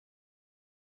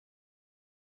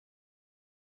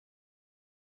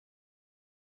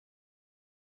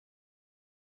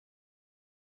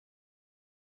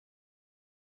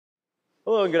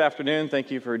Hello and good afternoon. Thank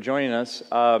you for joining us.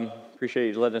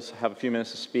 Appreciate you letting us have a few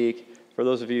minutes to speak. For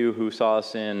those of you who saw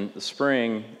us in the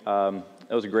spring,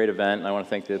 it was a great event, and I want to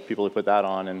thank the people who put that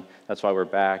on, and that's why we're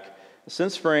back.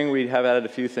 Since spring, we have added a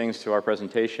few things to our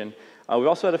presentation. We've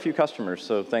also had a few customers,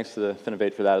 so thanks to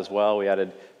Finovate for that as well. We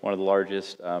added one of the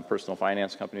largest personal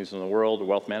finance companies in the world,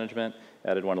 wealth management,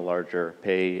 added one of the larger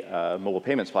mobile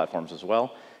payments platforms as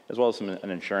well as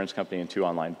an insurance company and 2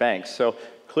 online banks. So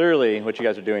clearly, what you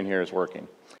guys are doing here is working.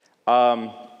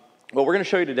 What we're going to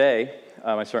show you today,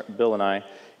 Bill and I,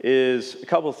 is a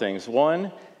couple of things.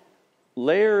 One,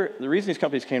 Layer, the reason these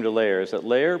companies came to Layer is that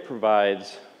Layer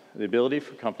provides the ability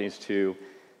for companies to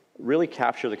really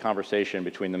capture the conversation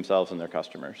between themselves and their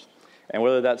customers. And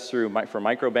whether that's for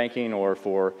microbanking or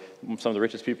for some of the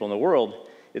richest people in the world,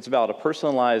 it's about a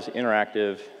personalized,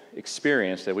 interactive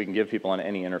experience that we can give people on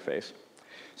any interface.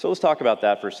 So let's talk about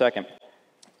that for a second.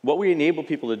 What we enable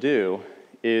people to do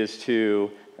is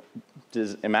to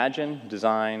imagine,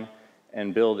 design,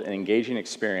 and build an engaging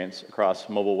experience across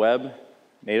mobile web,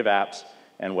 native apps,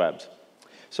 and webs.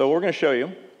 So what we're going to show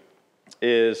you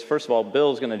is, first of all,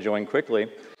 Bill's going to join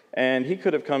quickly. And he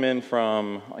could have come in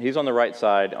he's on the right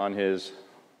side on his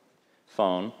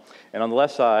phone. And on the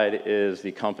left side is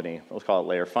the company. Let's call it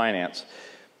Layer Finance.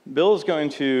 Bill is going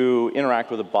to interact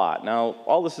with a bot. Now,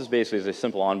 all this is basically a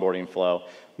simple onboarding flow.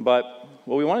 But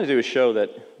what we want to do is show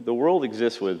that the world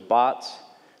exists with bots,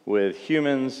 with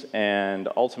humans, and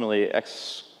ultimately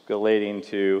escalating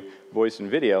to voice and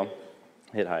video.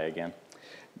 Hit high again.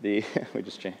 We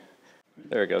just changed.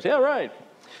 There it goes. Yeah, right.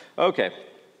 Okay.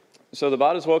 So the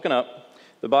bot has woken up.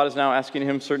 The bot is now asking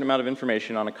him a certain amount of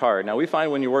information on a card. Now, we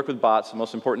find when you work with bots, the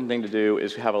most important thing to do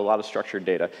is have a lot of structured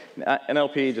data.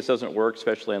 NLP just doesn't work,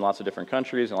 especially in lots of different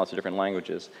countries and lots of different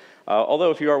languages. Although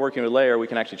if you are working with Layer, we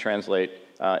can actually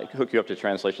hook you up to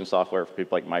translation software for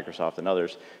people like Microsoft and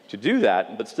others to do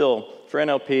that. But still, for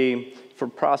NLP, for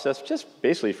process, just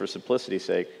basically for simplicity's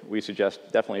sake, we suggest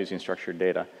definitely using structured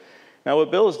data. Now,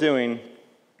 what Bill is doing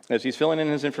as he's filling in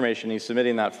his information, he's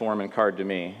submitting that form and card to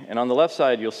me. And on the left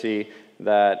side, you'll see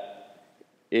that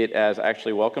it has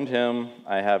actually welcomed him.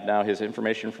 I have now his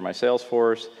information for my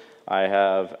Salesforce. I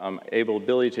have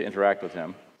ability to interact with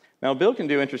him. Now, Bill can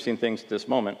do interesting things at this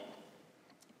moment.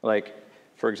 Like,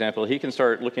 for example, he can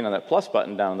start looking on that plus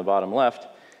button down in the bottom left,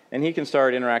 and he can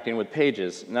start interacting with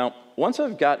pages. Now, once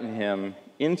I've gotten him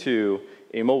into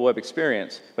a mobile web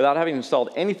experience, without having installed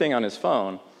anything on his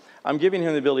phone, I'm giving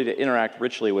him the ability to interact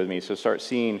richly with me, so start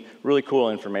seeing really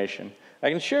cool information. I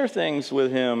can share things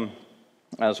with him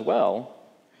as well.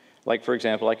 Like, for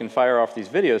example, I can fire off these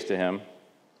videos to him,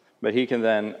 but he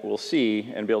will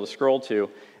see and be able to scroll to.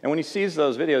 And when he sees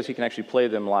those videos, he can actually play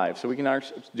them live. So we can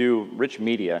actually do rich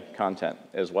media content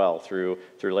as well through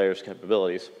Layer's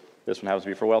capabilities. This one happens to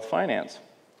be for wealth finance.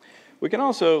 We can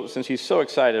also, since he's so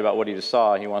excited about what he just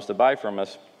saw and he wants to buy from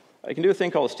us, I can do a thing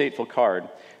called a stateful card.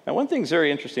 Now, one thing's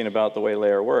very interesting about the way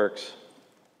Layer works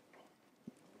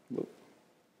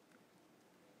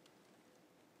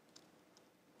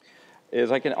is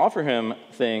I can offer him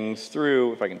things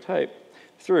through, if I can type,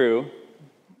 through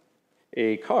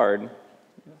a card.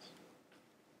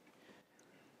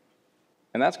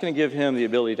 And that's going to give him the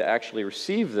ability to actually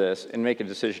receive this and make a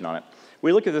decision on it.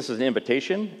 We look at this as an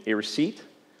invitation, a receipt,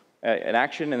 an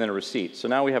action, and then a receipt. So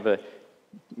now we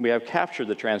have captured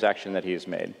the transaction that he has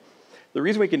made. The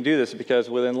reason we can do this is because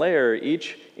within Layer,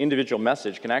 each individual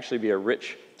message can actually be a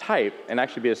rich type and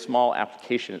actually be a small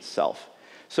application itself.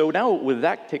 So now with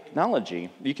that technology,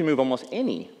 you can move almost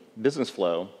any business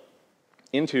flow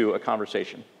into a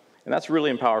conversation. And that's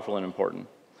really powerful and important.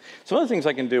 Some of the things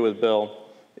I can do with Bill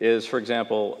is, for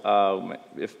example,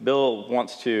 if Bill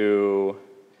wants to,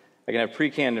 I can have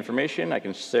pre-canned information. I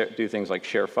can do things like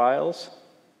share files.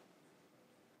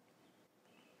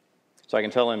 So I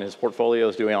can tell him his portfolio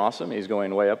is doing awesome. He's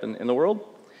going way up in the world.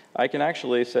 I can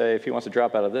actually say, if he wants to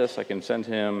drop out of this, I can send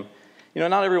him,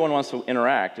 not everyone wants to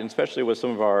interact, and especially with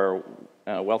some of our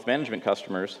wealth management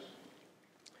customers.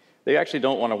 They actually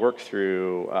don't want to work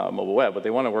through mobile web. What they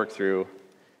want to work through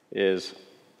is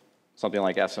something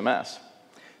like SMS.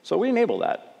 So we enable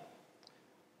that.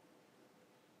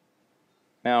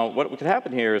 Now, what could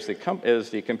happen here is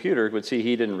the computer would see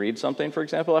he didn't read something, for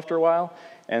example, after a while,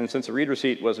 and since the read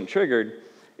receipt wasn't triggered,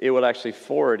 it would actually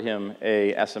forward him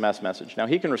a SMS message. Now,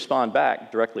 he can respond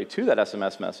back directly to that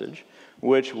SMS message,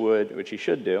 which he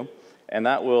should do, and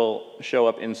that will show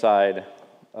up inside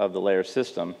of the Layer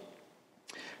system.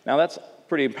 Now, that's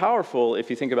pretty powerful if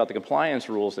you think about the compliance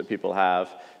rules that people have,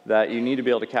 that you need to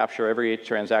be able to capture every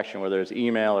transaction, whether it's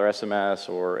email or SMS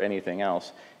or anything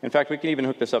else. In fact, we can even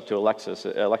hook this up to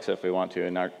Alexa if we want to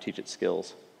and teach it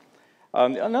skills.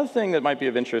 Another thing that might be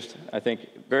of interest, I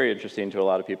think very interesting to a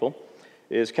lot of people,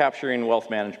 is capturing wealth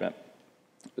management.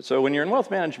 So when you're in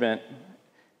wealth management,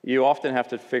 you often have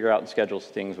to figure out and schedule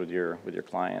things with your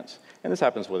clients. And this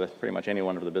happens with pretty much any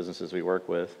one of the businesses we work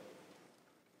with.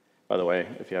 By the way,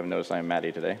 if you haven't noticed, I'm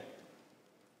Maddie today.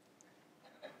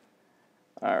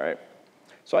 All right.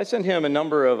 So I send him a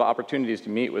number of opportunities to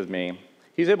meet with me.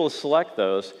 He's able to select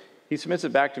those. He submits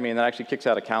it back to me, and that actually kicks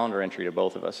out a calendar entry to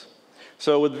both of us.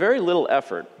 So with very little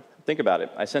effort, think about it.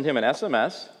 I send him an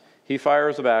SMS. He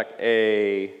fires back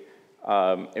a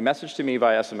message to me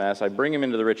via SMS. I bring him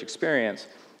into the Rich experience,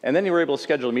 and then we're able to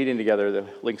schedule a meeting together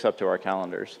that links up to our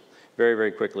calendars very,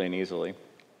 very quickly and easily.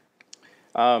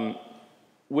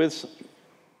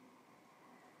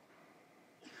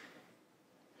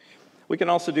 We can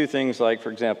also do things like,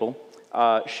 for example,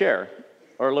 share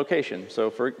or location. So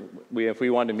if we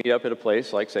wanted to meet up at a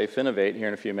place like, say, Finovate here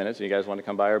in a few minutes, and you guys want to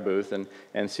come by our booth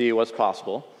and see what's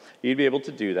possible, you'd be able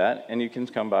to do that, and you can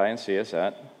come by and see us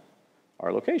at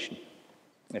our location.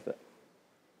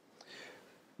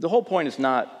 The whole point is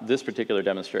not this particular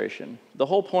demonstration. The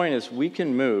whole point is we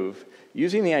can move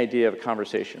using the idea of a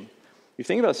conversation. You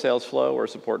think about a sales flow or a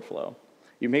support flow.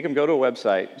 You make them go to a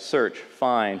website, search,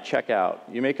 find, check out.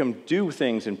 You make them do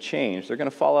things and change. They're going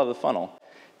to fall out of the funnel.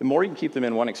 The more you can keep them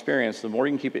in one experience, the more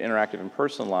you can keep it interactive and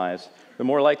personalized, the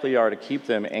more likely you are to keep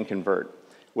them and convert.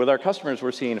 With our customers,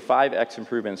 we're seeing 5x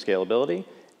improvement in scalability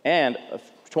and a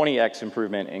 20x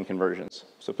improvement in conversions.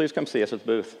 So please come see us at the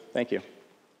booth. Thank you.